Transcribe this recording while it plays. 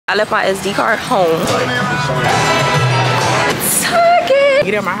I left my SD card home. Target.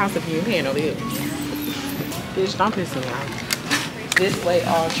 Get out my house if you ain't paying no bills. Bitch, don't piss me off. This way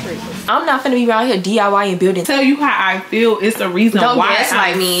all trips. I'm not finna be around here DIY and building. Tell you how I feel. It's the reason don't why. Don't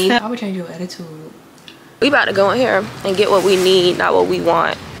like me. I would change your attitude. We about to go in here and get what we need, not what we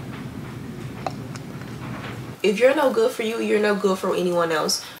want. If you're no good for you, you're no good for anyone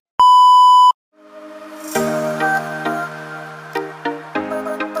else.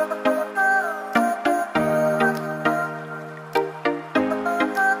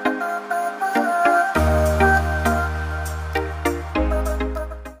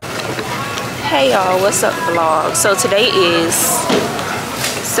 Hey y'all, what's up vlog? So today is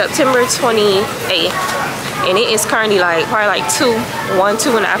September 28th and it is currently like probably like 2 in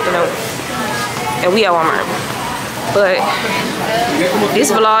the afternoon and we at Walmart. But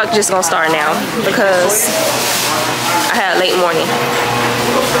this vlog just gonna start now because I had a late morning.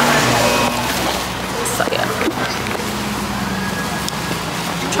 So yeah,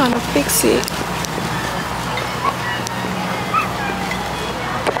 I'm trying to fix it.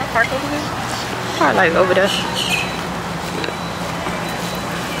 Can I park over here? Probably like over there.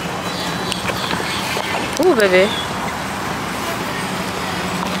 Ooh, baby.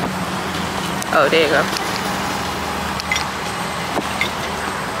 Oh, there you go.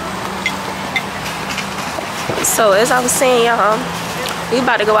 So as I was saying, y'all, we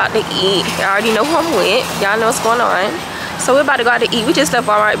about to go out to eat. Y'all already know who I'm with. Y'all know what's going on. So we're about to go out to eat. We just left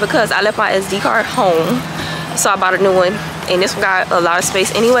Walmart because I left my SD card home. So I bought a new one. And this one got a lot of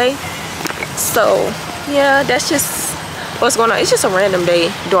space anyway. So yeah, that's just what's going on. It's just a random day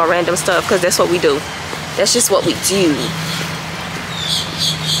doing random stuff because that's what we do. That's just what we do.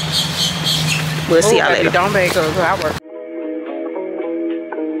 We'll see y'all later. Don't make us go. I work.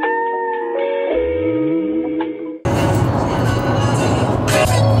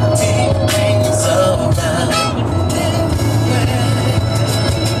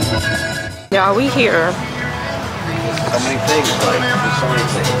 Y'all, we here. So many things, like, there's so many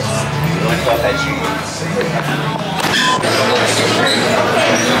things. You only thought that you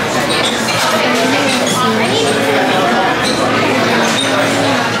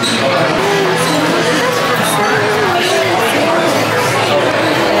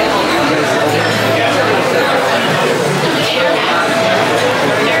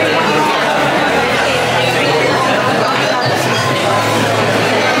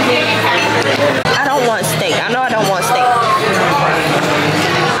I don't want steak. I know I don't want steak.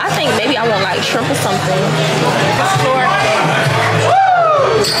 I think maybe I want like shrimp or something.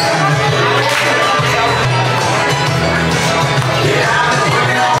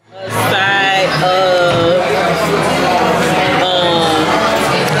 Side of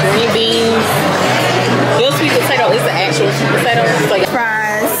green beans. This sweet potato is the actual sweet potato. So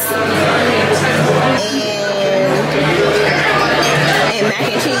Fries and mac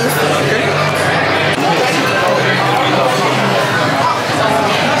and cheese.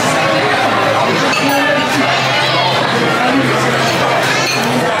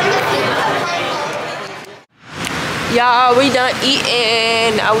 Y'all, we done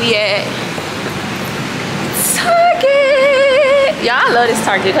eating. Are we at Target? Y'all, I love this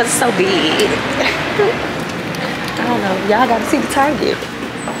Target because it's so big. I don't know. Y'all gotta see the Target.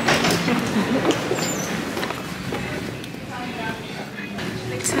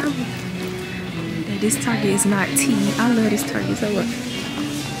 Tell me that this Target is not tea. I love this Target so much.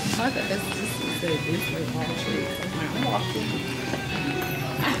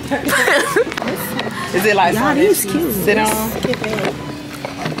 is it like y'all, these cute. Sit on?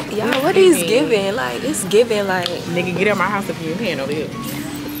 Y'all, what is giving? Like, it's giving like... Nigga, get out my house if you ain't paying no bills.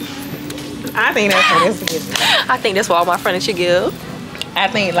 I think that's what it's giving. I think that's what all my furniture give. I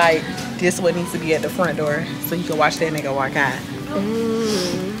think like this what needs to be at the front door so you can watch that nigga walk out.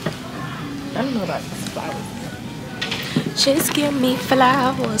 I don't know about these flowers. Just give me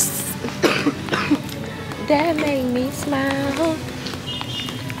flowers that make me smile.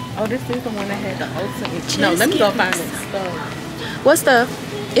 Oh, this is the one that had the ultimate. Just no, let me go find it. What stuff?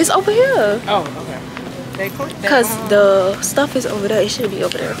 It's over here. Oh, okay. They clicked that. Cause the stuff is over there. It should be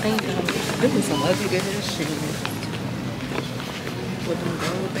over there. Thank you. This is some ugly ass shit. With them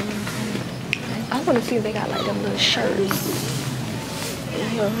gold things. I want to see if they got like them little shirts.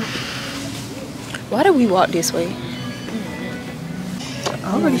 Yeah. Why did we walk this way?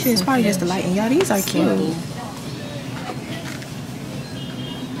 I'm pretty sure it's probably just the lighting. Y'all, these are cute.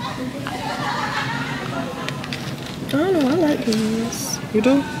 I don't know. I like these. You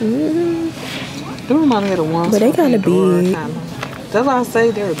do? Mm-hmm. They remind me of the ones. But they kind of big. That's why I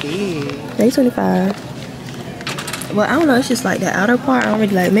say they're big. They $25. Well, I don't know. It's just like the outer part. I don't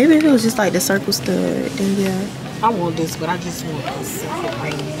really like. Maybe if it was just like the circle stud, then yeah. I want this, but I just want a simple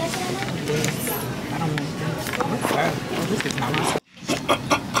ring. This. I don't want this. What's that? Oh, this is not my.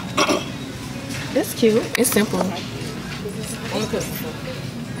 It's cute. It's simple.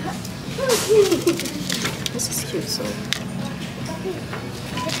 This is cute, so.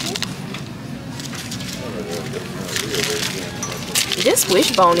 This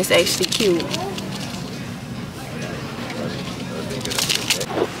wishbone is actually cute.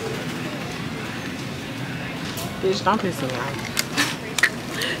 Bitch, don't piss me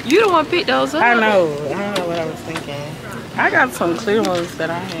off. You don't want to pick those up. I know what I was thinking. I got some clear ones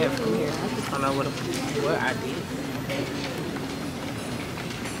that I had from here. I just don't know what I did.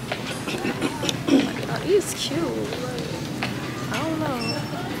 He's cute. I don't know.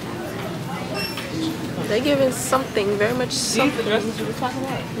 They're giving something, very much something. These the dresses you were talking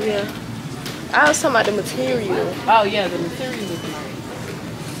about? Yeah. I was talking about the material. Oh yeah, the material is nice.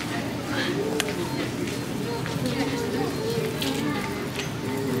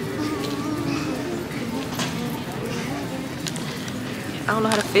 I don't know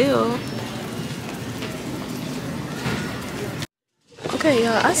how to feel. Okay,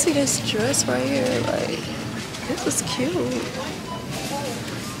 y'all, I see this dress right here. Like, this is cute.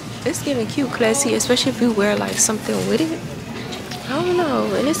 It's giving cute, classy, especially if you wear like something with it. I don't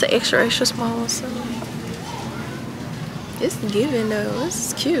know, and it's an extra small, so it's giving though. This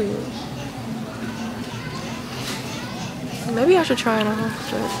is cute. Maybe I should try it on,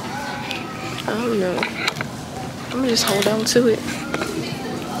 but I don't know. I'm gonna just hold on to it.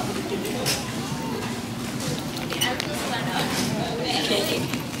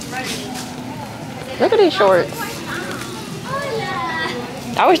 Look at these shorts.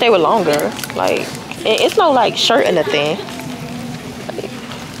 I wish they were longer. Like, it's no like shirt or nothing. Like,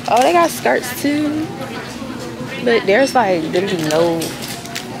 oh, they got skirts too. But there's like literally no,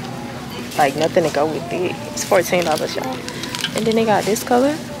 like nothing to go with it. It's $14, y'all. And then they got this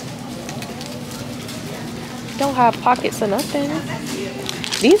color. Don't have pockets or nothing.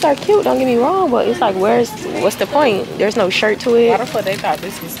 These are cute, don't get me wrong, but it's like, what's the point? There's no shirt to it. Why the fuck they thought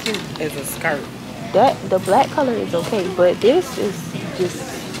this was cute as a skirt? The black color is okay, but this is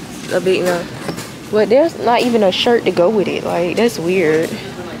just a bit but there's not even a shirt to go with it. Like, that's weird.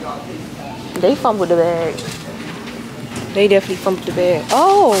 They fumbled the bag. They definitely fumbled the bag.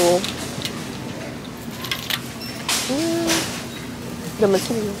 Oh, the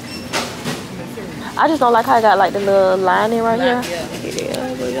material. I just don't like how I got like the little lining right here.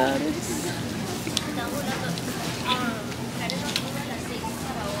 Yeah, we got this.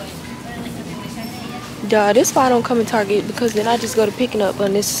 Duh, this why I don't come in Target, because then I just go to picking up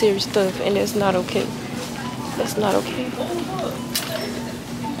unnecessary stuff, and it's not okay. That's not okay.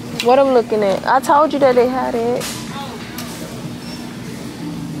 What I'm looking at, I told you that they had it.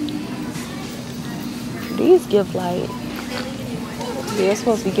 These give like, they're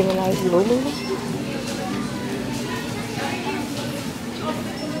supposed to be giving like Lulu.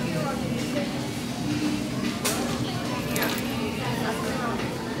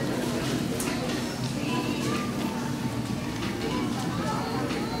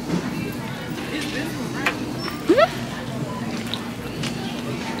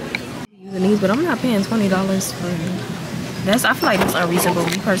 These, but I'm not paying $20 for that's. I feel like that's unreasonable.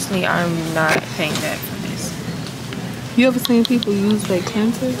 Me personally, I'm not paying that for this. You ever seen people use their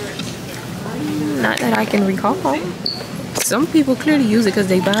cleanser? Not that I can recall. Some people clearly use it because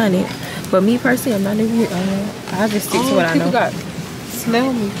they buying it, but me personally, I'm not even. I just stick to what I know. Got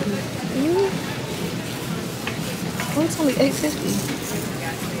smell me. Oh, it's only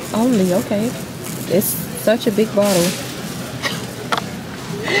 $8.50. Only, okay. It's such a big bottle.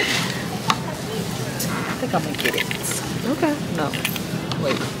 I think I'm gonna get it. Okay. No.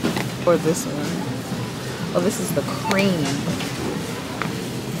 Wait. For this one. Oh, this is the cream.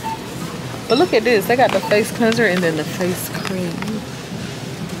 But look at this. They got the face cleanser and then the face cream.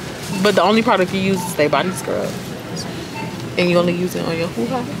 But the only product you use is their body scrub. And you only use it on your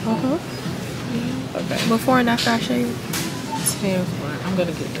hoo-ha? Uh-huh. Okay. Before and after I shave. 10 for it. I'm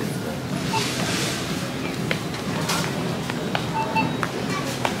gonna get this.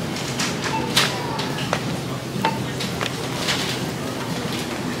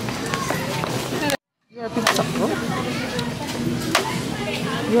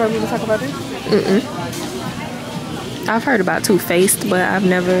 You heard people talk about this? I've heard about Too Faced, but I've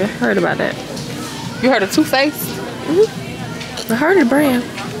never heard about that. You heard of Too Faced? I heard of the brand.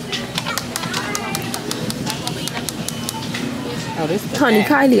 Oh, this is Honey,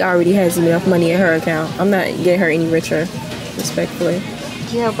 Kylie already has enough money in her account. I'm not getting her any richer, respectfully.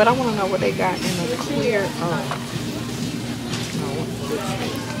 Yeah, but I want to know what they got in the clear.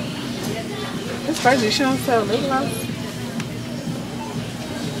 It's crazy. She don't sell lip gloss.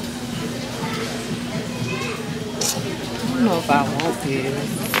 I don't know if I want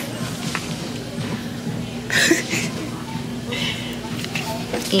this.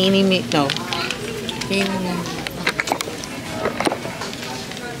 Any me? No. Any me?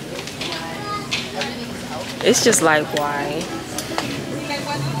 It's just like, why?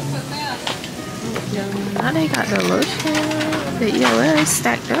 Now they got the lotion, the EOS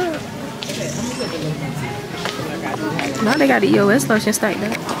stacked up. Now they got the EOS lotion stacked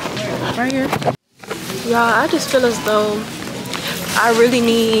up right here. Y'all, I just feel as though I really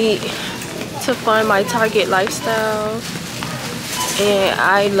need to find my target lifestyle, and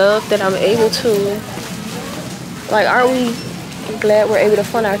I love that I'm able to. Like, aren't we glad we're able to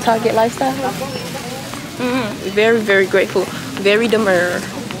find our target lifestyle? Very, very grateful. Very demure.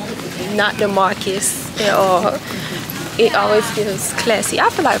 Not the Marcus at all. It always feels classy. I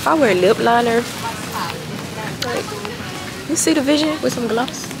feel like if I wear lip liner, like, you see the vision with some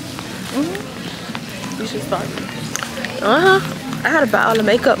gloss? You should start. I had to buy all the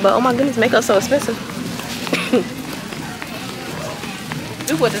makeup, but oh my goodness, makeup's so expensive.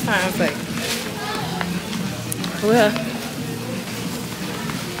 Do what the sign say. Well,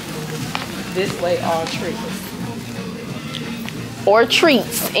 This way, all tricks. or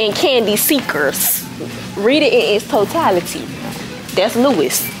treats and candy seekers. Read it in its totality. That's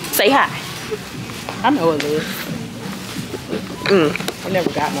Lewis. Say hi. I know it is. I never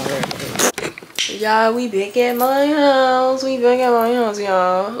got nowhere. Y'all, we back at my house. We back at my house,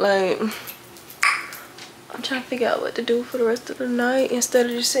 y'all. Like, I'm trying to figure out what to do for the rest of the night instead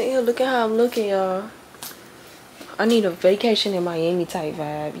of just sitting here looking how I'm looking, y'all. I need a vacation in Miami type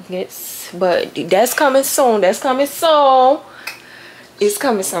vibe. Yes, but that's coming soon. That's coming soon. It's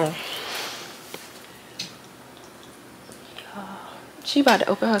coming soon. She about to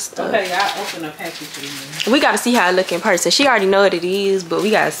open her stuff. Okay, I'll open a package for you. We gotta see how it look in person. She already know what it is, but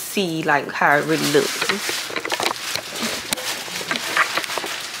we gotta see like how it really looks.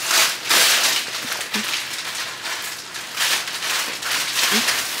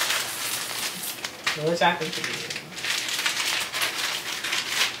 What y'all think it is?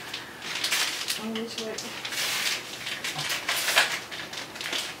 Which way?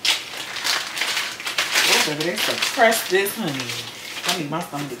 Oh, baby, they suppress this, honey. I need my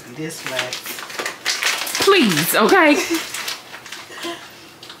stomach to be this flat. Please, okay?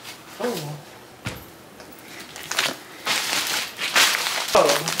 Oh.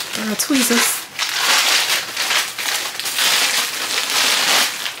 Tweezers.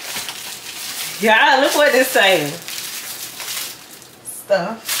 Yeah, look what this saying.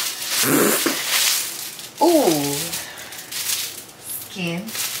 Stuff. Ooh. Skin.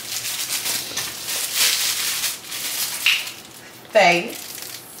 Face.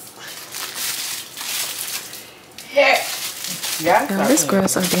 Hair. Yeah, Now, this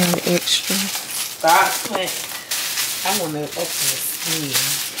girl's so damn extra. stop playing. I want to open the skin.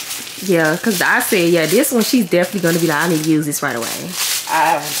 Yeah, because I said, yeah, this one, she's definitely going to be like, I need to use this right away.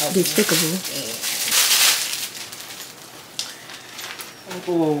 I haven't opened Despicable.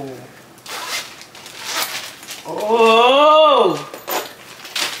 Ooh. Oh!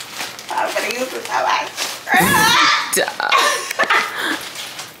 I'm gonna use this so much.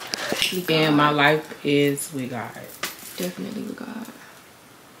 And my life is with God. Definitely with God.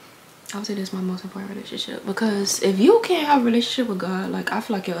 I would say that's my most important relationship, because if you can't have a relationship with God, like, I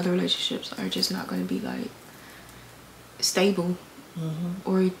feel like your other relationships are just not going to be like stable,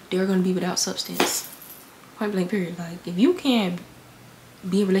 or they're going to be without substance. Point blank period. Like, if you can't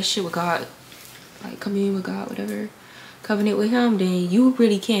be in a relationship with God, like commune with God, whatever, covenant with him, then you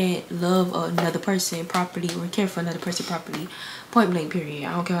really can't love another person properly or care for another person properly. Point blank period.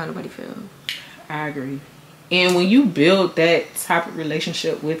 I don't care how nobody feels. I agree. And when you build that type of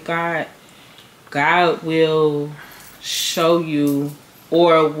relationship with God, God will show you,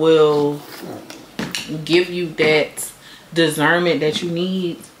 or will give you that discernment that you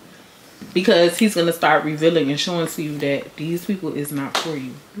need, because he's going to start revealing and showing to you that these people is not for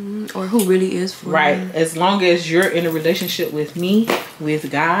you. Or who really is for right you. As long as you're in a relationship with me,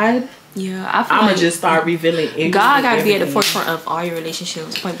 with God, yeah, I feel I'm like gonna just start revealing everything. God got to be at the forefront of all your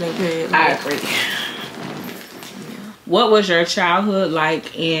relationships. Point blank period. I agree. What was your childhood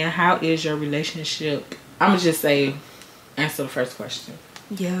like, and how is your relationship? I'm gonna just say, answer the first question.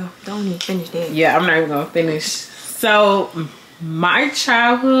 Yeah, don't even finish that. Yeah, I'm not even gonna finish. So my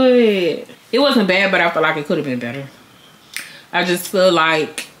childhood, it wasn't bad, but I feel like it could have been better. I just feel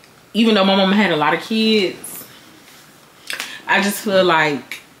like, even though my mama had a lot of kids, I just feel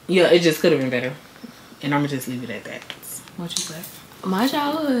like, yeah, it just could have been better. And I'm gonna just leave it at that. What you say? My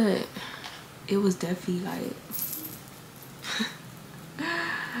childhood, it was definitely like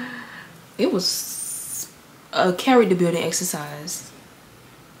it was a character building exercise.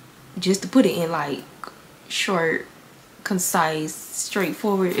 Just to put it in like short, concise,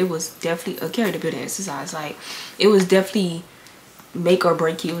 straightforward, it was definitely a character building exercise. Like it was definitely make or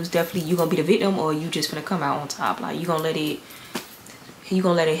break you. It was definitely you gonna be the victim or you just gonna come out on top. Like you gonna let it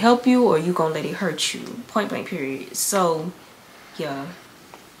help you or you gonna let it hurt you. Point blank period. So yeah,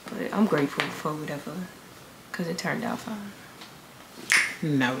 but I'm grateful for whatever because it turned out fine.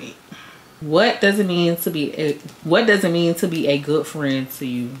 No, wait. What does it mean to be a good friend to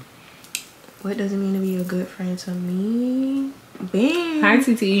you? What does it mean to be a good friend to me? Hi,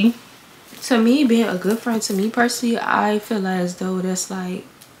 TT. To me, being a good friend to me personally, I feel as though that's like,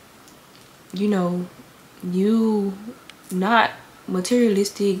 you know, you not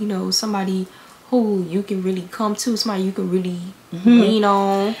materialistic, you know, somebody who you can really come to, somebody you can really lean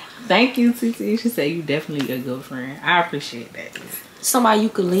on. Thank you, TT. She said you definitely a good friend. I appreciate that. Somebody you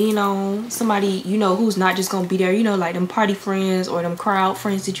could lean on, somebody, you know, who's not just gonna be there, you know, like them party friends or them crowd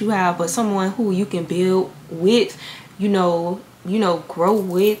friends that you have, but someone who you can build with, you know, grow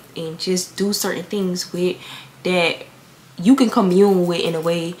with and just do certain things with that you can commune with in a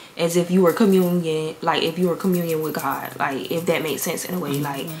way as if you were communion, like if you were communion with God, like if that makes sense in a way,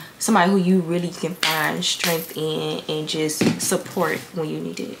 like somebody who you really can find strength in and just support when you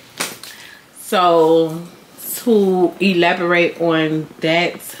need it. So to elaborate on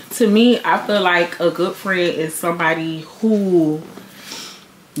that, to me, I feel like a good friend is somebody who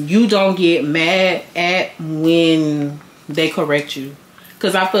you don't get mad at when they correct you.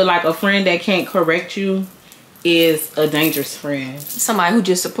 Because I feel like a friend that can't correct you is a dangerous friend. Somebody who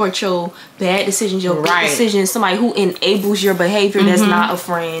just supports your bad decisions, your good decisions. Somebody who enables your behavior. That's not a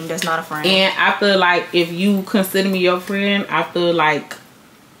friend. That's not a friend. And I feel like if you consider me your friend, I feel like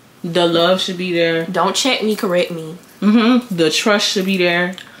the love should be there. Don't check me, correct me. The trust should be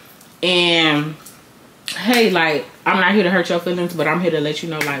there. And hey, like, I'm not here to hurt your feelings, but I'm here to let you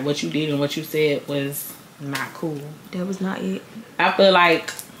know, like, what you did and what you said was not cool. That was not it. I feel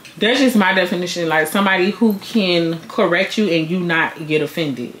like that's just my definition. Like, somebody who can correct you and you not get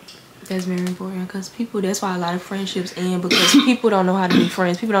offended. That's very important because people, that's why a lot of friendships end, because people don't know how to be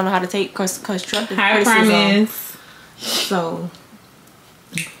friends. People don't know how to take constructive criticism. So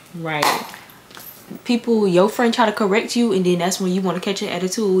right, people, your friend try to correct you, and then that's when you want to catch an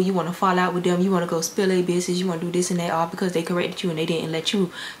attitude. You want to fall out with them. You want to go spill their business. You want to do this and that, all because they corrected you and they didn't let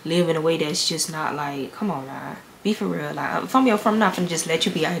you live in a way that's just not like, come on now, be for real. Like, if I'm your friend, I'm not gonna just let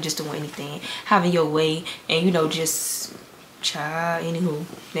you be out here just doing anything, having your way, and you know, just child. Anywho,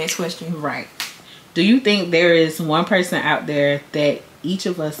 next question. Right. Do you think there is one person out there that each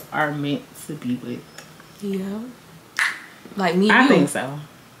of us are meant to be with? Yeah, like me and you. I think so.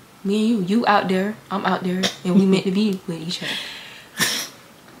 Me and you out there, I'm out there, and we meant to be with each other.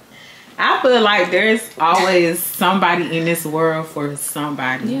 I feel like there's always somebody in this world for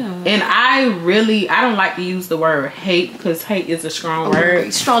somebody. Yeah. And I don't like to use the word hate because hate is a strong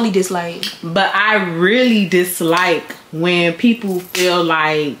word. Strongly dislike. But I really dislike when people feel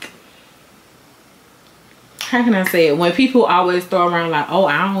like, how can I say it? When people always throw around like, oh,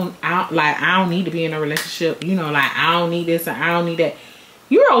 I don't need to be in a relationship. You know, like, I don't need this and I don't need that.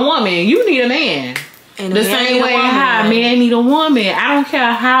 You're a woman. You need a man. And the same way how a man need a woman. I don't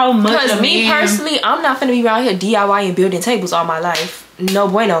care how much. Because me personally, I'm not finna be around here DIY building tables all my life. No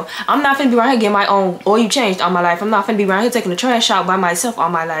bueno. I'm not finna be around here getting my own oil changed all my life. I'm not finna be around here taking the trash out by myself all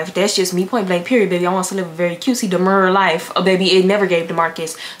my life. That's just me, point blank period, baby. I want to live a very cutesy, demure life. Baby, it never gave to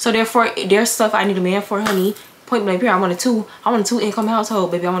Marcus. So therefore, there's stuff I need a man for, honey. Point blank period. I want a two income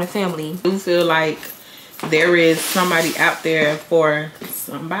household, baby. I want a family. I do feel like there is somebody out there for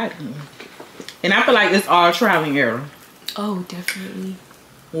somebody. And I feel like it's all trial and error. Oh, definitely.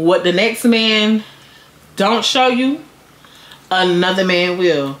 What the next man don't show you, another man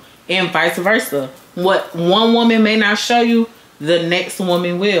will. And vice versa. What one woman may not show you, the next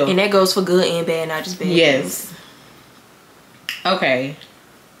woman will. And that goes for good and bad, not just bad. Yes. Okay.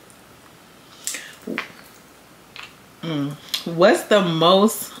 What's the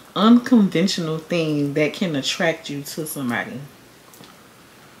most unconventional thing that can attract you to somebody?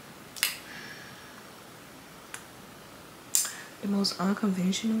 The most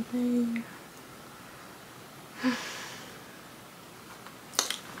unconventional thing?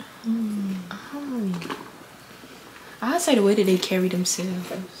 I'd say the way that they carry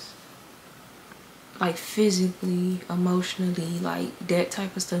themselves. Like physically, emotionally, like that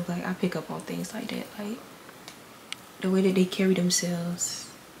type of stuff. Like I pick up on things like that. Like the way that they carry themselves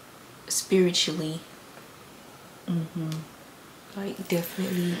spiritually. Like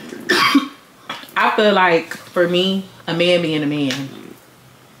definitely. I feel like for me, a man being a man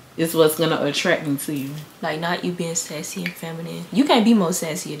is what's gonna attract me to you. Like, not you being sassy and feminine. You can't be more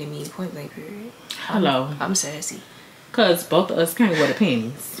sassier than me, point blank period. Hello. I'm sassy. Cause both of us can't wear the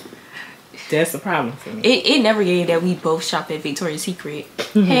panties. That's the problem for me. It never gave that we both shopped at Victoria's Secret.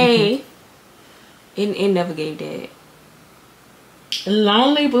 Hey. It never gave that.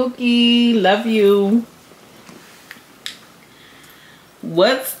 Lonely Bookie, love you.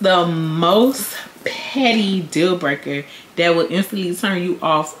 What's the most petty deal breaker that would instantly turn you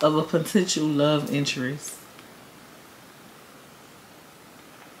off of a potential love interest?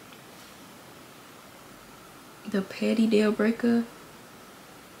 The petty deal breaker?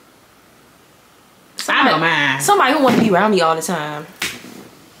 I don't mind. Somebody who wants to be around me all the time.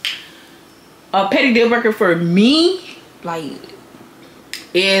 A petty deal breaker for me, like,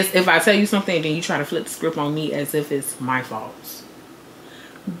 is if I tell you something and then you try to flip the script on me as if it's my fault.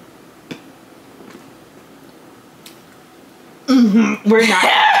 We're not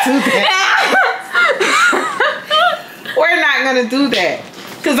gonna do that. We're not gonna do that.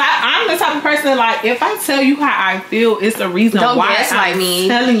 Cause I'm the type of person, like, if I tell you how I feel, it's a reason why I'm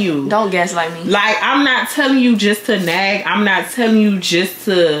telling you. Don't gaslight me. Like, I'm not telling you just to nag. I'm not telling you just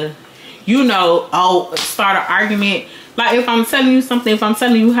to, you know, start an argument. Like, if I'm telling you something, if I'm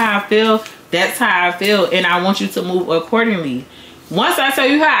telling you how I feel, that's how I feel, and I want you to move accordingly. Once I tell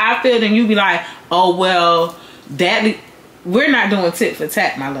you how I feel, then you be like, oh well, that we're not doing tit for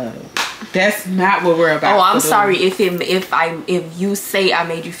tat, my love. That's not what we're about. Oh, I'm sorry if you say I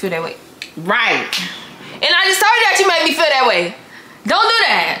made you feel that way. Right. And I just told you that you made me feel that way. Don't do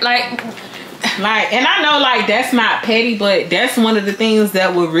that. Like, and I know, like, that's not petty, but that's one of the things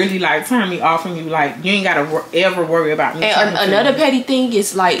that would really, like, turn me off from you. Like, you ain't gotta ever worry about me. And another petty thing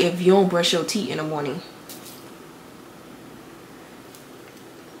is, like, if you don't brush your teeth in the morning.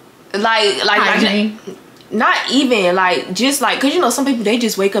 Like Hygiene. Not even, like, just like, because, you know, some people, they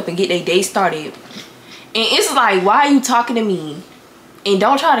just wake up and get their day started. And it's like, why are you talking to me? And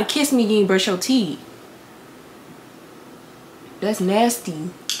don't try to kiss me and you ain't brush your teeth. That's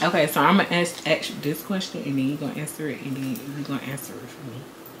nasty. Okay, so I'm going to ask you this question, and then you're going to answer it, and then you're going to answer it for me.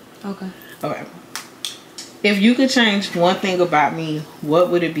 Okay. Okay. If you could change one thing about me, what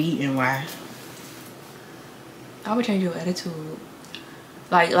would it be and why? I would change your attitude.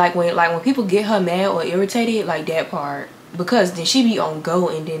 Like when people get her mad or irritated, like that part, because then she be on go,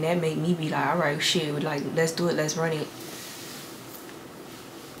 and then that make me be like, all right, shit, like, let's do it, let's run it.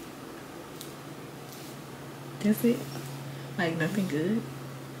 That's it. Like, nothing good.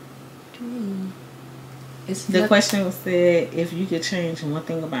 The question was said, if you could change one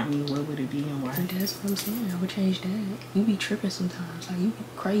thing about me, what would it be and why? That's what I'm saying. I would change that. You be tripping sometimes, like, you be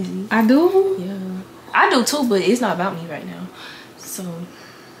crazy. I do. Yeah, I do too, but it's not about me right now. So,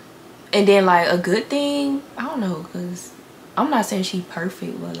 and then, like, a good thing, I don't know, because I'm not saying she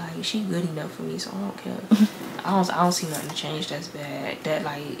perfect, but, like, she good enough for me, so I don't care. I don't see nothing to change that's bad. That,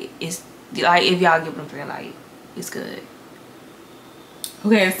 like, it's, like, if y'all get what I'm saying, like, it's good.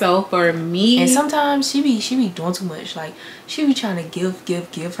 Okay, so for me, and sometimes she be doing too much. Like, she be trying to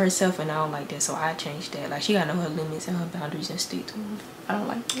give herself, and I don't like that, so I changed that. Like, she gotta know her limits and her boundaries and stick to them. I don't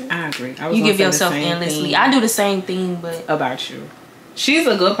like that. I agree. You give yourself endlessly. I do the same thing, but about you. She's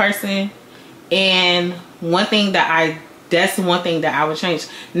a good person, and that's one thing that I would change.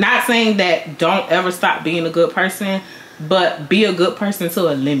 Not saying that don't ever stop being a good person, but be a good person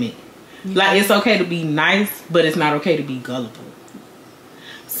to a limit. Yeah. Like, it's okay to be nice, but it's not okay to be gullible.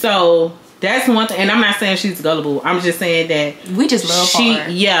 So that's one thing, and I'm not saying she's gullible. I'm just saying that we just love her.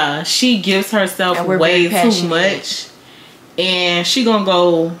 Yeah, she gives herself way too much, and she gonna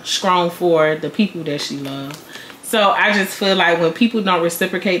go strong for the people that she loves. So I just feel like when people don't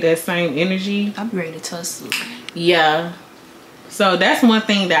reciprocate that same energy, I'm ready to tussle. Yeah. So that's one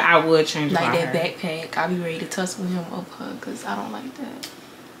thing that I would change about her. Like that backpack, I'll be ready to tussle with him up her, because I don't like that.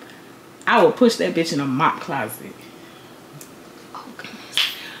 I would push that bitch in a mop closet.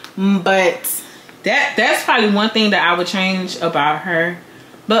 But that's probably one thing that I would change about her.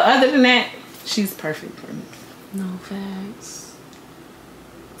 But other than that, she's perfect for me. No facts.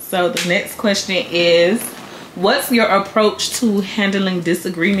 So the next question is, what's your approach to handling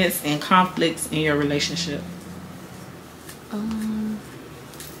disagreements and conflicts in your relationship?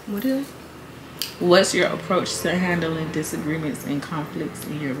 What is it? What's your approach to handling disagreements and conflicts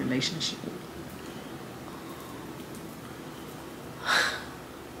in your relationship?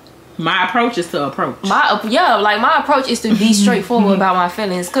 My approach is to approach. My approach is to be straightforward about my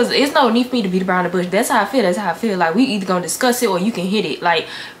feelings, because it's no need for me to beat around the bush. That's how I feel. Like, we either gonna discuss it or you can hit it. Like,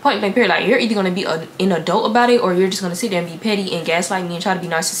 point blank period. Like, you're either gonna be an adult about it, or you're just gonna sit there and be petty and gaslight me and try to be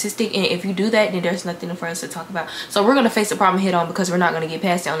narcissistic. And if you do that, then there's nothing for us to talk about. So we're gonna face the problem head on, because we're not gonna get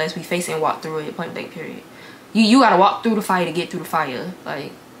past it unless we face it and walk through it. Point blank period. You gotta walk through the fire to get through the fire.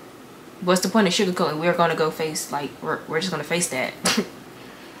 Like, what's the point of sugarcoating? We're gonna go face, like, we're just gonna face that.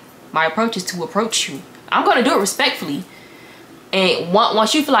 My approach is to approach you. I'm gonna do it respectfully. And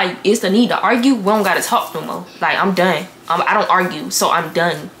once you feel like it's the need to argue, we don't gotta talk no more. Like, I'm done. I don't argue, so I'm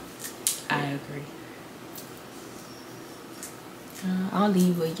done. I agree. I'll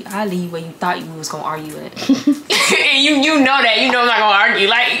leave where you thought you was gonna argue at. And you know that. You know I'm not gonna argue.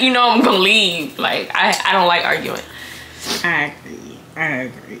 Like, you know I'm gonna leave. Like, I don't like arguing. I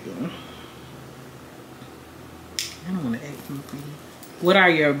agree. I don't want to ask something. What are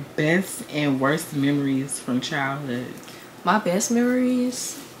your best and worst memories from childhood? My best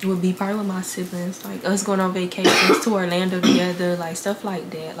memories would be probably with my siblings. Like, us going on vacations to Orlando together. Like, stuff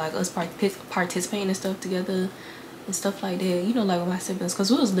like that. Like, us participating in stuff together and stuff like that. You know, like, with my siblings. Because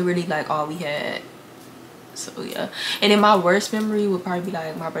it was literally, like, all we had. So, yeah. And then my worst memory would probably be,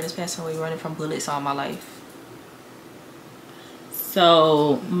 like, my brother's passing away running from bullets all my life.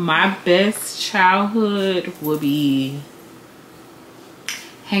 So, my best childhood would be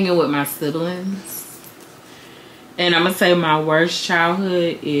hanging with my siblings. And I'm gonna say my worst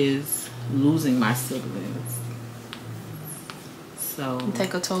childhood is losing my siblings. So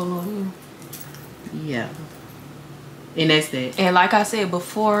take a toll on you. Yeah. And that's that. And like I said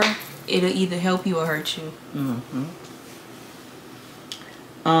before, it'll either help you or hurt you.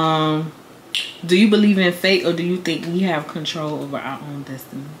 Do you believe in fate, or do you think we have control over our own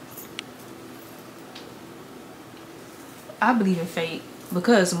destinies? I believe in fate.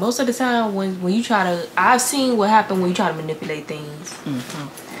 Because most of the time when you try to, I've seen what happens when you try to manipulate things.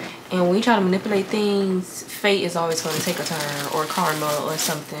 And when you try to manipulate things, fate is always going to take a turn, or karma or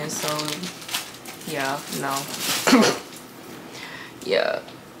something. So, yeah, no. Yeah,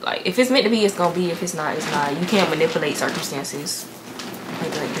 like, if it's meant to be, it's going to be. If it's not, it's not. You can't manipulate circumstances.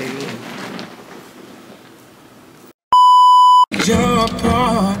 Like that, period.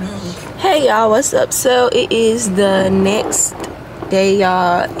 Hey y'all, what's up? So it is the next day,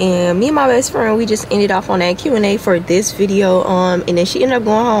 y'all, and me and my best friend, we just ended off on that Q&A for this video, and then she ended up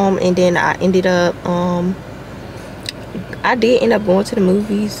going home, and then I ended up I did end up going to the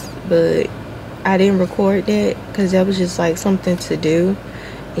movies, but I didn't record that because that was just like something to do.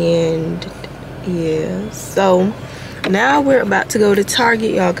 And yeah, so now we're about to go to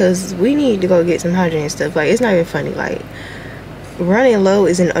Target, y'all, because we need to go get some hygiene stuff. Like, it's not even funny. Like, running low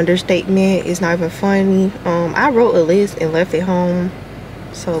is an understatement. It's not even funny. I wrote a list and left it home,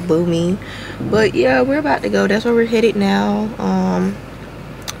 so boo me. But yeah, we're about to go. That's where we're headed now.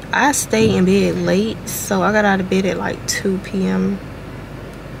 I stay in bed late, so I got out of bed at like 2 p.m.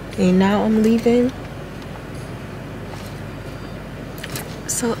 and now I'm leaving.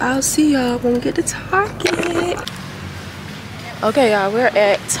 So I'll see y'all when we get to Target. Okay, y'all, we're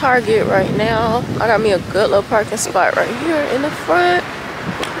at Target right now. I got me a good little parking spot right here in the front.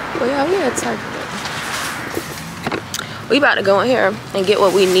 Well, yeah, we at Target. We about to go in here and get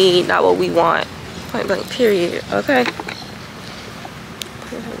what we need, not what we want. Point blank, period. Okay.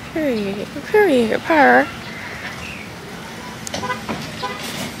 Period. Period. Per.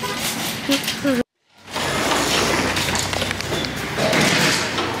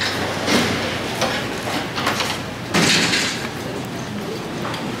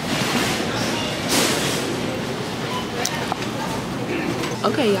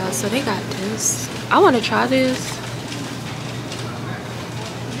 Okay, y'all, so they got this. I want to try this.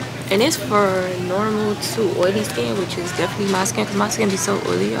 And it's for normal to oily skin, which is definitely my skin, because my skin be so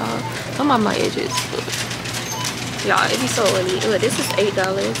oily, y'all. Some of my edges. Y'all, it be so oily. Look, this is $8.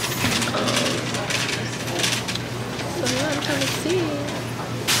 So yeah, I'm trying to see.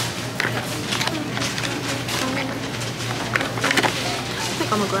 I think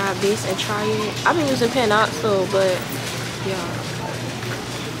I'm gonna grab this and try it. I've been using Panoxyl, but yeah.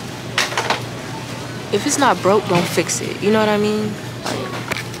 If it's not broke, don't fix it. You know what I mean? Like,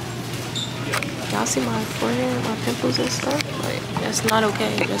 y'all see my forehead, my pimples and stuff? Like, that's not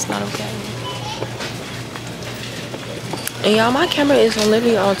okay. That's not okay. And y'all, my camera is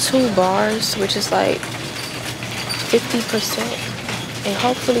literally on 2 bars, which is like 50%. And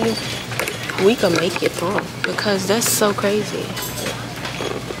hopefully we can make it through, because that's so crazy.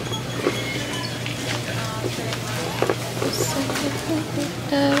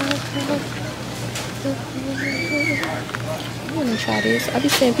 I wanna try this. I be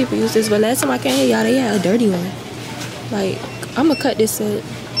seeing people use this, but last time I came here, y'all, they had a dirty one. Like, I'm gonna cut this up.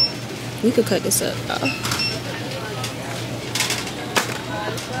 We could cut this up, y'all.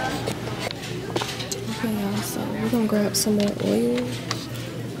 Okay, y'all, so we're gonna grab some more oil.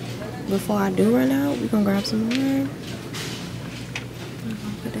 Before I do run out, we're gonna grab some more.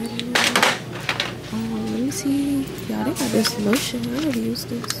 Put that in there. Let me see. Y'all, they got this lotion. I never used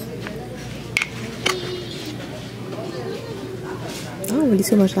this. I don't really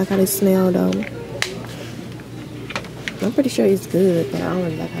see much like how it smells though. I'm pretty sure it's good, but I don't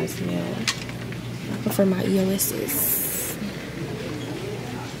really like how it smells. I prefer my EOS's.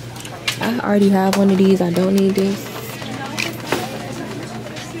 I already have one of these. I don't need this.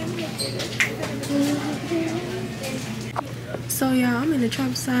 So y'all, I'm in the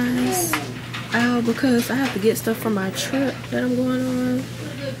trap size aisle because I have to get stuff for my trip that I'm going on.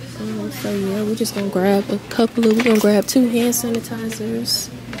 So yeah, we're just gonna grab we're gonna grab 2 hand sanitizers.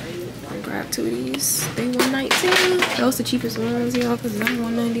 I'll grab 2 of these. They $1.19. Those the cheapest ones, y'all, because I'm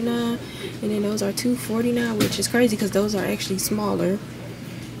 $1.99. And then those are $2.49, which is crazy because those are actually smaller.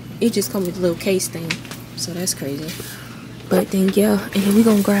 It just comes with a little case thing. So that's crazy. But then yeah, and then we're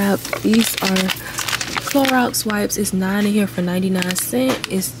gonna grab these are Clorox wipes. It's 9 in here for 99 cents.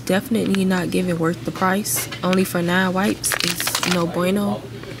 It's definitely not giving worth the price. Only for 9 wipes is no bueno.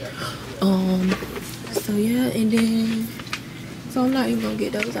 So yeah, and then so I'm not even gonna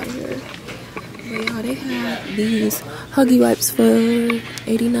get those out of here. But y'all, they have these Huggy wipes for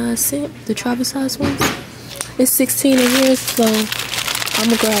 89 cents, the travel size ones. It's 16 in here, so I'm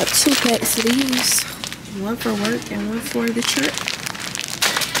gonna grab 2 packs of these, one for work and one for the trip.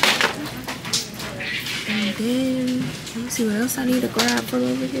 And then let me see what else I need to grab from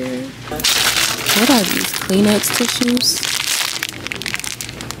over here. What are these Kleenex tissues?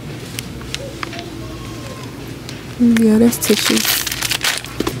 Yeah, that's tissue.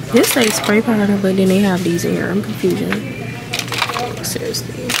 This says spray powder, but then they have these in here. I'm confused.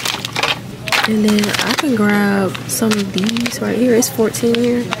 Seriously. And then I can grab some of these right here. It's 14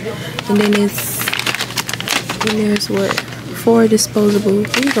 here. And then there's what? 4 disposable.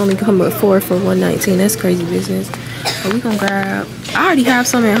 These only come with 4 for $1.19. That's crazy business. But we're gonna grab. I already have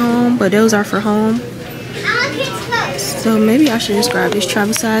some at home, but those are for home. So maybe I should just grab this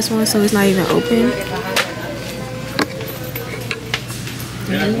travel size one so it's not even open.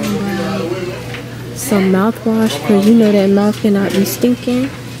 Some mouthwash because you know that mouth cannot be stinking.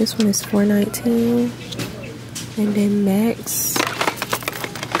 This one is $4.19. And then Max.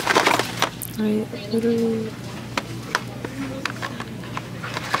 Right, literally.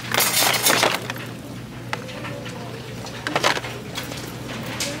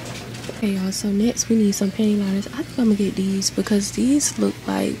 Okay, y'all, so next we need some panty liners. I think I'm gonna get these because these look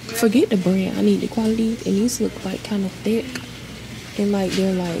like, forget the brand, I need the quality, and these look like kind of thick. And like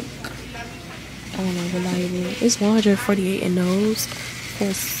they're like, I don't know, reliable. It's $148 in those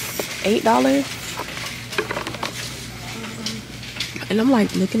for $8. And I'm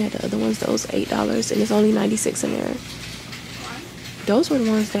like looking at the other ones, those $8, and it's only 96 in there. Those were the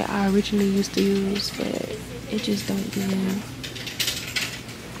ones that I originally used to use, but it just don't do them.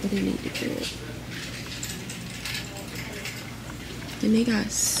 But they need to do it. And they got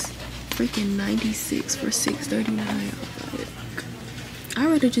freaking 96 for $6.39. I'd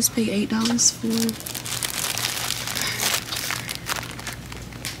rather just pay $8 for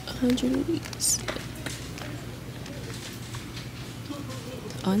 100 of these.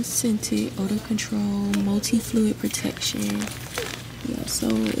 Unscented, odor control, multi-fluid protection. Yeah, so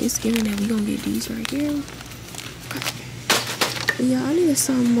it's giving that we gonna get these right here. Yeah, I needed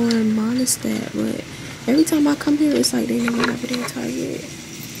some more Monistat, but every time I come here, it's like they never have it in Target.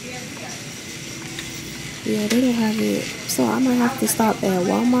 Yeah, they don't have it. So I might have to stop at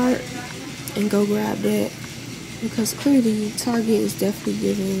Walmart and go grab that. Because clearly Target is definitely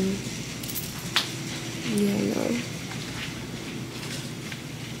giving, yeah, no.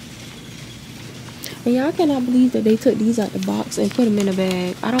 And y'all cannot believe that they took these out the box and put them in a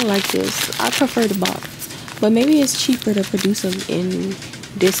bag. I don't like this. I prefer the box. But maybe it's cheaper to produce them in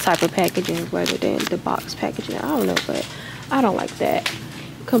this type of packaging rather than the box packaging. I don't know, but I don't like that.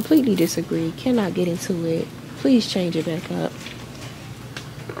 Completely disagree. Cannot get into it. Please change it back up.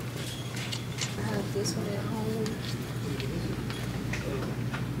 I have this one at home.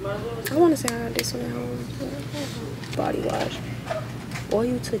 I want to say I have this one at home. Body wash.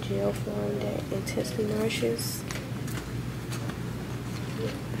 Oil to gel form that intensely nourishes.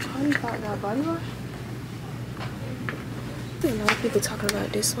 How do you call that? Body wash? I see a lot of people talking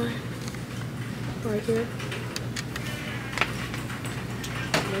about this one. Right here.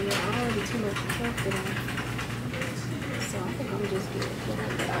 Maybe I already too much for that. I'm just getting the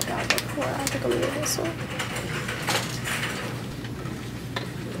one that I got before. I think I'm getting this one.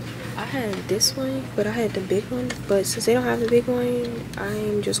 I had this one, but I had the big one. But since they don't have the big one,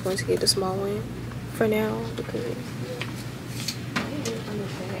 I'm just going to get the small one for now because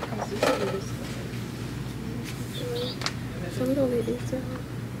so we don't get this down.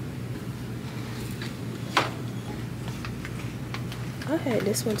 I had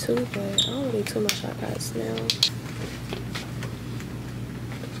this one too, but I don't really too much like that smell.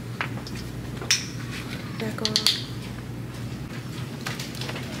 Back on.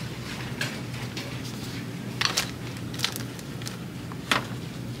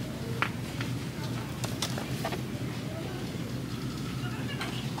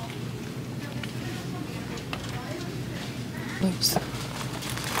 Oops.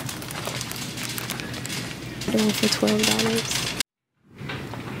 Doing for $12.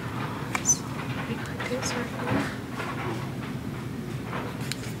 This right here.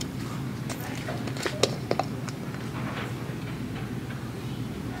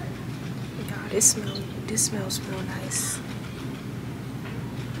 Y'all, this smells real nice.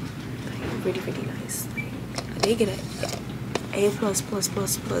 Like really, really nice. Like, they get A plus plus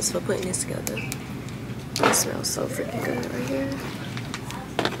plus plus for putting this together. It smells so freaking good right here.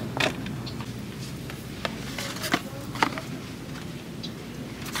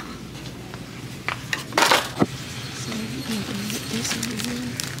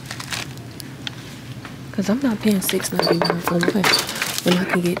 Cause I'm not paying $6.91 for one when I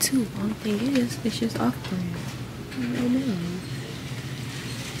can get two. Only thing is, it's just off brand. I don't know.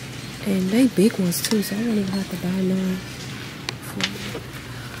 And they big ones too, so I won't even have to buy none for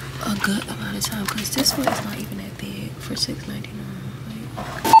a good amount of time. Cause this one is not even that big for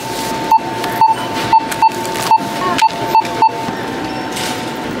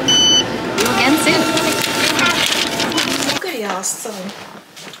Okay, y'all. So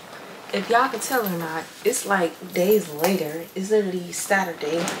if y'all can tell or not, it's like days later. It's literally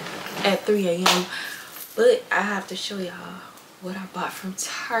Saturday at 3 a.m. But I have to show y'all what I bought from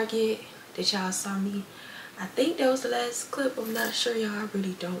Target that y'all saw me. I think that was the last clip. I'm not sure, y'all. I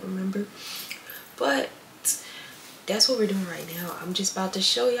really don't remember. But that's what we're doing right now. I'm just about to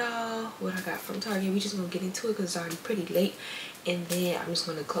show y'all what I got from Target. We just gonna get into it because it's already pretty late. And then I'm just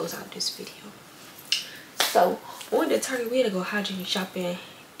gonna close out this video. So we went to Target. We had to go hygiene shopping.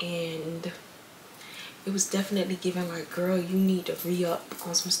 And it was definitely giving like, girl, you need to re-up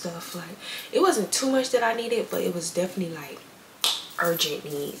on some stuff. Like, it wasn't too much that I needed, but it was definitely like urgent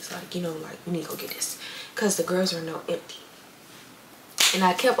needs. Like, you know, like, we need to go get this because the girls are now empty. And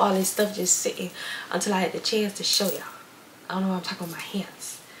I kept all this stuff just sitting until I had the chance to show y'all. I don't know why I'm talking with my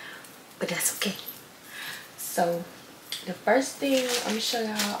hands, but that's okay. So the first thing I'm gonna show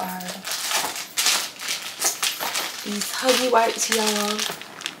y'all are these Huggy wipes, y'all.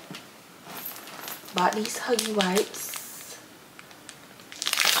 Bought these Huggy wipes.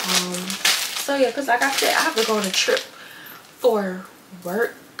 So yeah, because like I said, I have to go on a trip for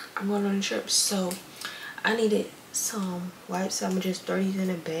work. I'm going on a trip, so I needed some wipes. So I'm gonna just throw these in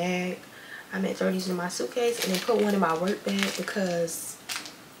a bag. I'm gonna throw these in my suitcase and then put one in my work bag because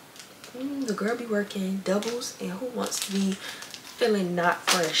the girl be working doubles, and who wants to be feeling not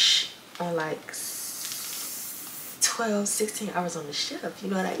fresh on like 12-16 hours on the shift, you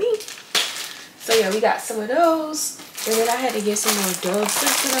know what I mean? So yeah, we got some of those, and then I had to get some more Dove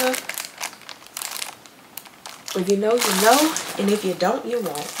Sensitive. If you know, you know, and if you don't, you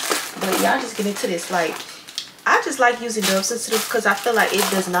won't. But y'all just get into this. Like, I just like using Dove Sensitive because I feel like it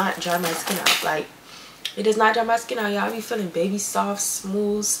does not dry my skin out. Like, it does not dry my skin out, y'all. I be feeling baby soft,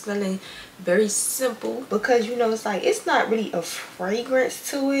 smooth, smelling very simple because, you know, it's like, it's not really a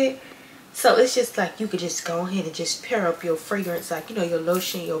fragrance to it. So it's just like you could just go ahead and just pair up your fragrance, like, you know, your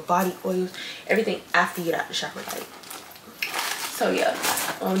lotion, your body oils, everything after you get out the shower. Like, so yeah,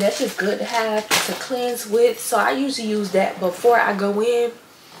 that's just good to have to cleanse with. So I usually use that before I go in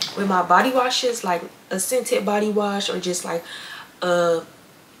with my body washes, like a scented body wash or just like a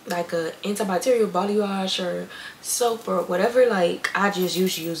antibacterial body wash or soap or whatever. Like, I just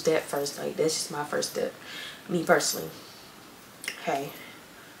usually use that first. Like, that's just my first step, me personally. Okay.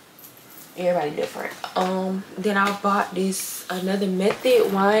 Everybody different. Then I bought this another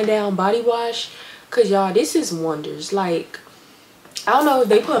Method wind down body wash because y'all, this is wonders. Like, I don't know if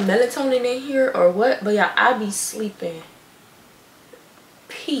they put melatonin in here or what, but yeah, I be sleeping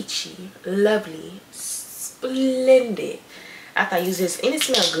peachy, lovely, splendid after I use this, and it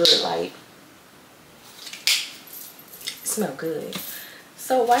smells good. Like, it smells good.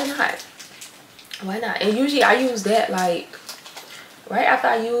 So why not? And usually I use that like right after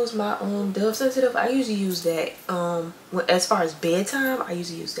I use my Dove Sensitive, I usually use that. As far as bedtime, I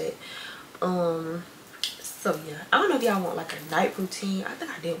usually use that. So yeah, I don't know if y'all want like a night routine. I think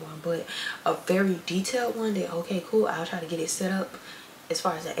I did one, but a very detailed one. That okay, cool. I'll try to get it set up as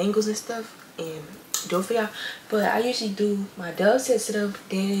far as the angles and stuff and do it for y'all. But I usually do my Dove Sensitive,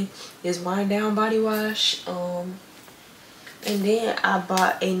 then this wind down body wash, and then I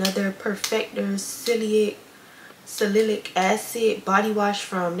bought another Perfector Salicylic Acid body wash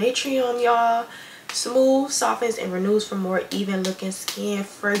from Naturium, y'all. Smooth, softens, and renews for more even looking skin.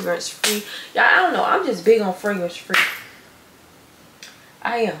 Fragrance free. Y'all, I don't know, I'm just big on fragrance free.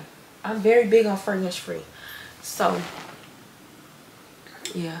 I'm very big on fragrance free. So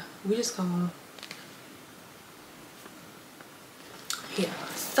yeah, we just gonna, yeah,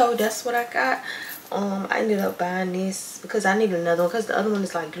 so that's what I got. I ended up buying this because I need another one, because the other one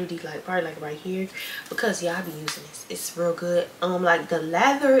is like gritty, like probably like right here, because yeah, I be using this. It's real good. Like the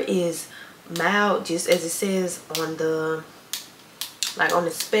lather is mild, just as it says on the, like on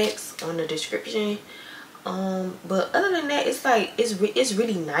the specs, on the description. But other than that, it's like it's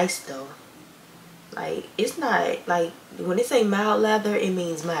really nice though. Like it's not like, when they say mild lather, it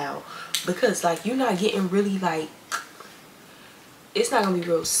means mild, because like you're not getting really like, it's not gonna be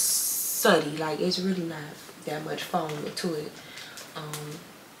real suddy. Like it's really not that much foam to it.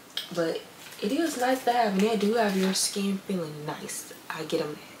 But it is nice to have, and they do have your skin feeling nice. I get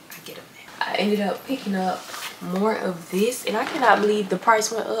them. I ended up picking up more of this, and I cannot believe the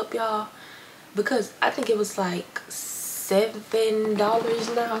price went up, y'all, because I think it was like $7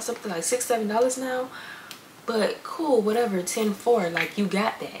 now, something like $6-7 now. But cool, whatever, 10 for, like, you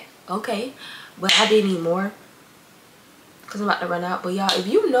got that, okay. But I did need more because I'm about to run out. But y'all, if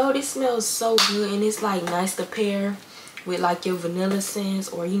you know, this smells so good, and it's like nice to pair with like your vanilla scents,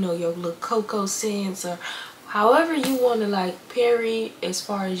 or you know, your little cocoa scents, or however you want to like pair it, as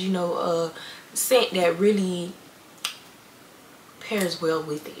far as, you know, a scent that really pairs well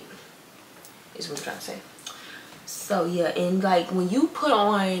with it, is what I'm trying to say. So yeah, and like when you put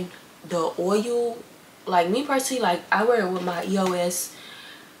on the oil, like me personally, like I wear it with my EOS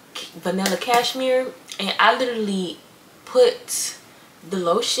vanilla cashmere, and I literally put the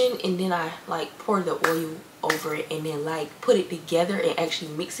lotion and then I like pour the oil over it, and then like put it together and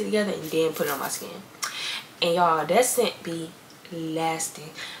actually mix it together, and then put it on my skin. And y'all, that scent be lasting.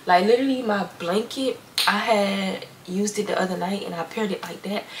 Like literally my blanket, I had used it the other night and I paired it like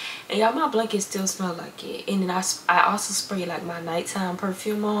that, and y'all, my blanket still smell like it. And then I also spray like my nighttime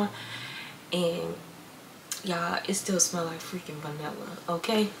perfume on, and y'all, it still smell like freaking vanilla.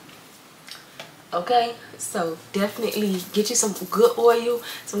 Okay, so definitely get you some good oil,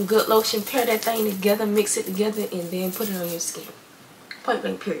 some good lotion, pair that thing together, mix it together, and then put it on your skin. Point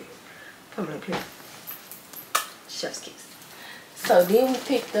blank period. Point blank period. Chef's kiss. So then we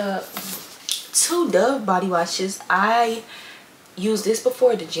picked up 2 Dove body washes. I used this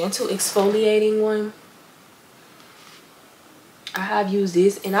before, the gentle exfoliating one. I have used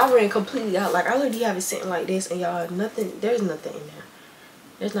this, and I ran completely out. Like I literally have it sitting like this, and y'all, there's nothing in there.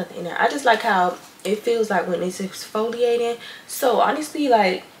 There's nothing in there. I just like how it feels like when it's exfoliating. So honestly,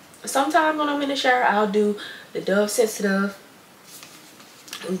 like sometimes when I'm in the shower, I'll do the Dove Sensitive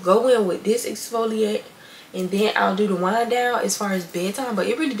and go in with this exfoliate, and then I'll do the wind down as far as bedtime. But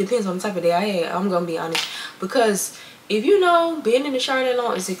it really depends on the type of day I had. I'm gonna be honest, because if you know, being in the shower that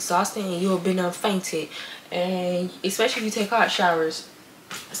long is exhausting, and you'll be done fainted, and especially if you take hot showers.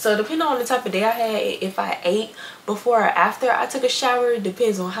 So depending on the type of day I had, if I ate before or after I took a shower,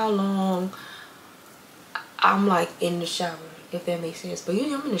 depends on how long I'm like in the shower, if that makes sense. But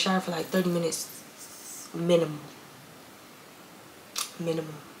usually I'm in the shower for like 30 minutes minimum,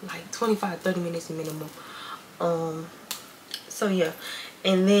 like 25-30 minutes minimum. So yeah,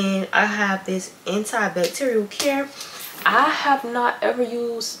 and then I have this antibacterial care. I have not ever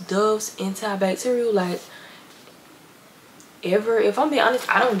used Dove's antibacterial, like ever. If I'm being honest,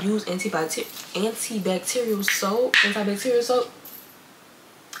 I don't use antibacterial soap.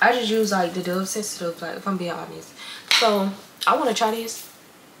 I just use like the Dove Sensitive, like, if I'm being honest. So I want to try this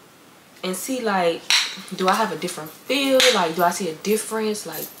and see, like, do I have a different feel? Like, do I see a difference?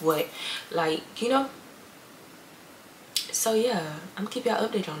 Like what, like, you know? So yeah, I'm gonna keep y'all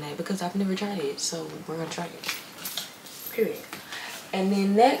updated on that, because I've never tried it, so we're gonna try it, period. And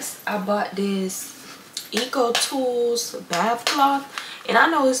then next, I bought this Eco Tools bath cloth, and I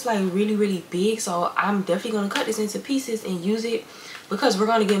know it's like really big, so I'm definitely gonna cut this into pieces and use it, because we're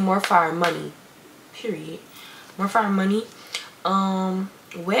gonna get more for our money, period. More for our money.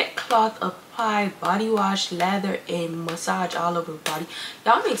 Wet cloth, apply body wash, lather, and massage all over the body.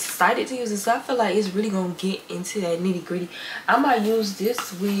 Y'all, I'm excited to use this. I feel like it's really gonna get into that nitty gritty. I might use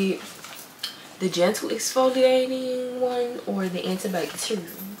this with the gentle exfoliating one or the antibacterial,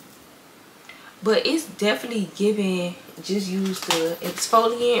 but it's definitely giving just use the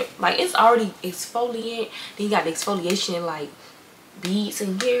exfoliant. Like, it's already exfoliant, then you got the exfoliation like beads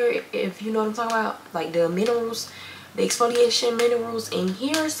in here, if you know what I'm talking about, like the minerals, the exfoliation minerals in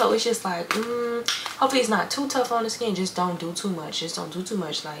here. So it's just like hopefully it's not too tough on the skin. Just don't do too much. Just don't do too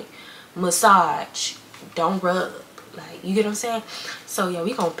much. Like, massage, don't rub. Like, you get what I'm saying? So yeah,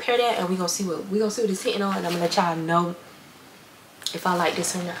 we gonna pair that and we gonna see what it's hitting on, and I'm gonna let y'all know if I like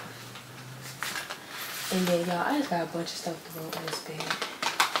this or not. And then y'all, I just got a bunch of stuff to go on this bag.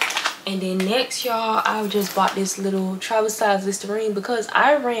 And then next, y'all, I just bought this little travel size Listerine because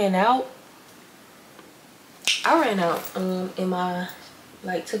I ran out in my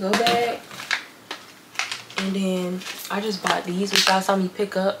like to go bag. And then I just bought these, which y'all saw me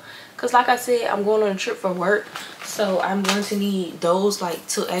pick up, because like I said, I'm going on a trip for work, so I'm going to need those like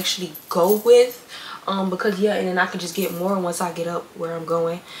to actually go with, because yeah, and then I can just get more once I get up where I'm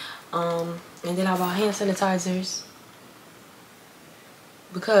going. And then I bought hand sanitizers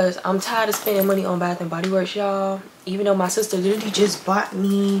because I'm tired of spending money on Bath and Body Works, y'all. Even though my sister literally just bought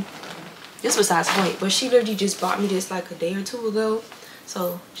me this, besides point, but she literally just bought me this like a day or two ago.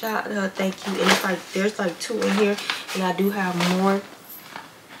 So shout out to her, thank you. And it's like there's like 2 in here, and I do have more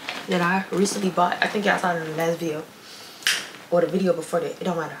that I recently bought. I think y'all saw it in the last video or the video before that, it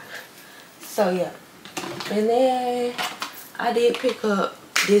don't matter. So yeah, and then I did pick up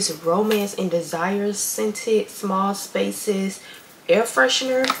this Romance and Desire scented small spaces air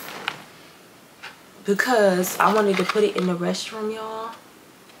freshener because I wanted to put it in the restroom, y'all.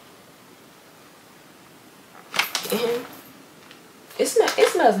 And it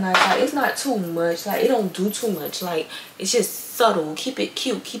smells nice. Like, it's not too much. Like, it don't do too much. Like, it's just subtle. Keep it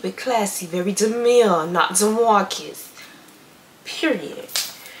cute. Keep it classy. Very demure. Not demarcus. Period.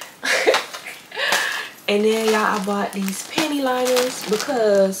 And then y'all, I bought these panty liners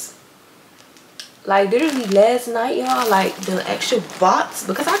because like literally last night, y'all, like the actual box,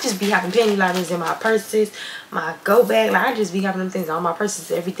 because I just be having panty liners in my purses, my go bag. Like, I just be having them things on my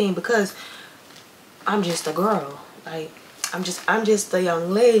purses, everything, because I'm just a girl. Like, I'm just a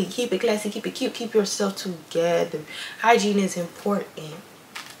young lady. Keep it classy, keep it cute, keep yourself together. Hygiene is important.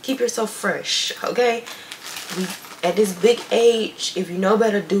 Keep yourself fresh, okay? We at this big age, if you know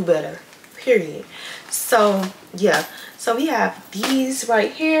better, do better. Period. So yeah, so we have these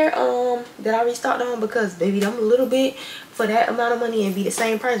right here that I restocked on because baby, them a little bit for that amount of money and be the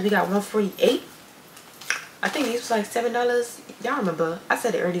same price. We got $148. I think these was like $7. Y'all remember, I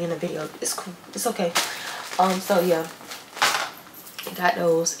said it earlier in the video. It's cool, it's okay. So yeah, I got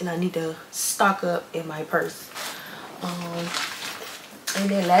those, and I need to stock up in my purse. And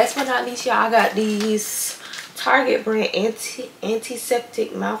then last but not least, y'all, I got these Target brand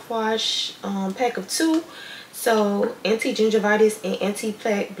antiseptic mouthwash pack of 2. So anti-gingivitis and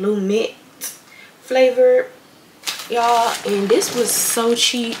anti-plaque blue mint flavored, y'all. And this was so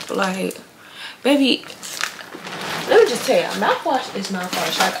cheap. Like, baby, let me just tell you, mouthwash is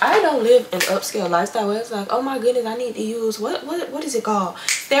mouthwash. Like, I don't live an upscale lifestyle where it's like, oh my goodness, I need to use what is it called,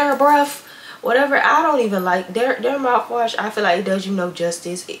 TheraBreath, whatever. I don't even like their mouthwash. I feel like it does you no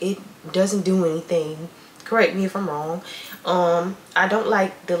justice. It doesn't do anything. Correct me if I'm wrong. I don't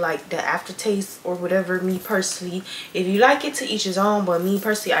like the aftertaste or whatever, me personally. If you like it, to each his own, but me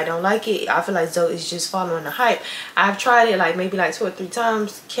personally, I don't like it. I feel like Zoe is just following the hype. I've tried it like maybe like 2 or 3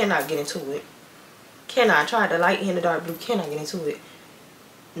 times, cannot get into it. Cannot. Try the light and the dark blue, cannot get into it.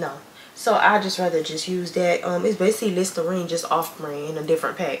 No. So I just rather just use that. It's basically Listerine, just off brand in a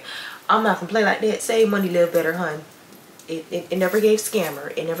different pack. I'm not gonna play like that. Save money, live better, hun. It never gave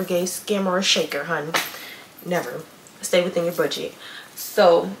scammer. It never gave scammer a shaker, hun. Never. Stay within your budget.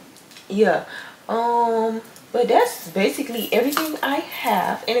 So yeah, but that's basically everything I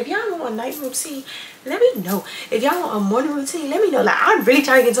have. And if y'all want a night routine, let me know. If y'all want a morning routine, let me know. Like, I'm really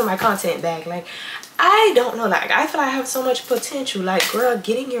trying to get into my content bag. Like, I don't know, like, I feel like I have so much potential. Like, girl,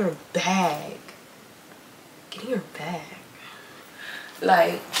 get in your bag. Get in your bag.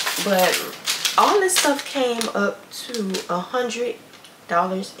 Like, but all this stuff came up to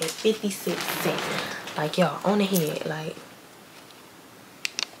 $100.56. Like, y'all, on the head. Like,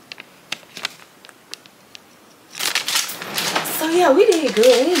 so yeah, we did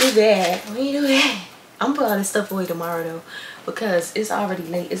good. We didn't do bad. We didn't do bad. I'm putting all this stuff away tomorrow though, because it's already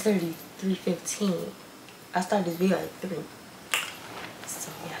late. It's already 3:15. I started this video at 3.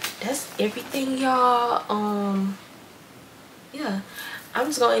 So yeah, that's everything, y'all. Yeah, I'm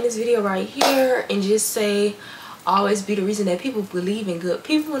just gonna end this video right here and just say, always be the reason that people believe in good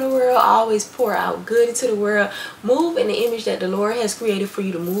people in the world. Always pour out good into the world. Move in the image that the Lord has created for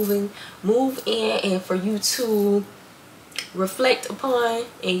you to move in, and for you to reflect upon,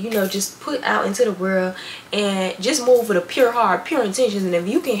 and you know, just put out into the world, and just move with a pure heart, pure intentions. And if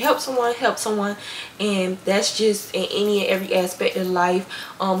you can help someone, and that's just in any and every aspect of life.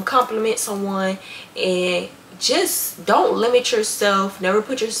 Compliment someone, and just don't limit yourself. Never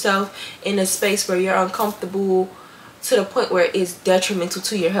put yourself in a space where you're uncomfortable to the point where it's detrimental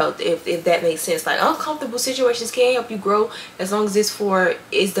to your health, if that makes sense. Like, uncomfortable situations can help you grow as long as it's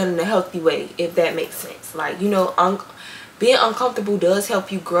done in a healthy way, if that makes sense. Like, you know, being uncomfortable does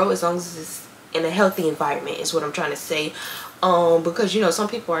help you grow as long as it's in a healthy environment, is what I'm trying to say. Because, you know, some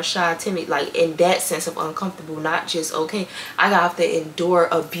people are shy, timid, like in that sense of uncomfortable, not just, okay, I have to endure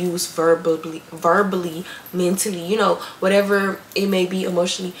abuse verbally, mentally, you know, whatever it may be,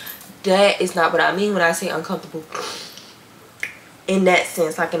 emotionally. That is not what I mean when I say uncomfortable in that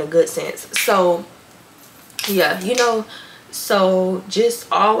sense, like in a good sense. So yeah, you know, so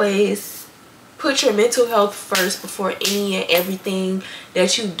just always put your mental health first before any and everything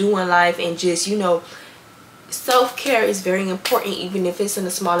that you do in life. And just, you know, self-care is very important, even if it's in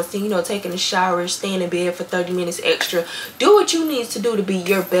the smallest thing. You know, taking a shower, staying in bed for 30 minutes extra. Do what you need to do to be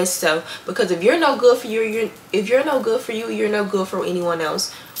your best self, because if you're no good for you, you're no good for anyone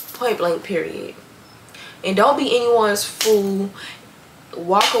else. Point blank, period. And don't be anyone's fool.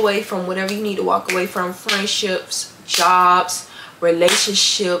 Walk away from whatever you need to walk away from. Friendships, jobs,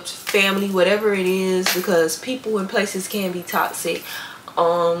 relationships, family, whatever it is, because people and places can be toxic.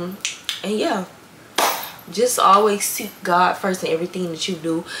 And yeah, just always seek God first in everything that you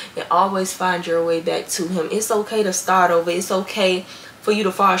do, and always find your way back to Him. It's okay to start over. It's okay for you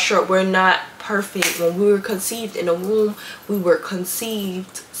to fall short. We're not perfect. When we were conceived in the womb, we were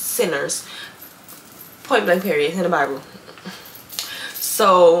conceived sinners. Point blank, period, in the Bible.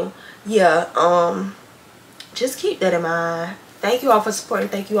 So yeah, just keep that in mind. Thank you all for supporting.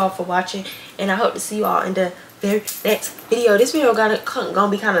 Thank you all for watching, and I hope to see you all in the very next video. This video gonna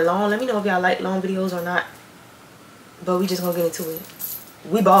be kind of long. Let me know if y'all like long videos or not, but we just gonna get into it.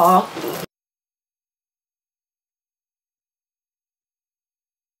 We ball.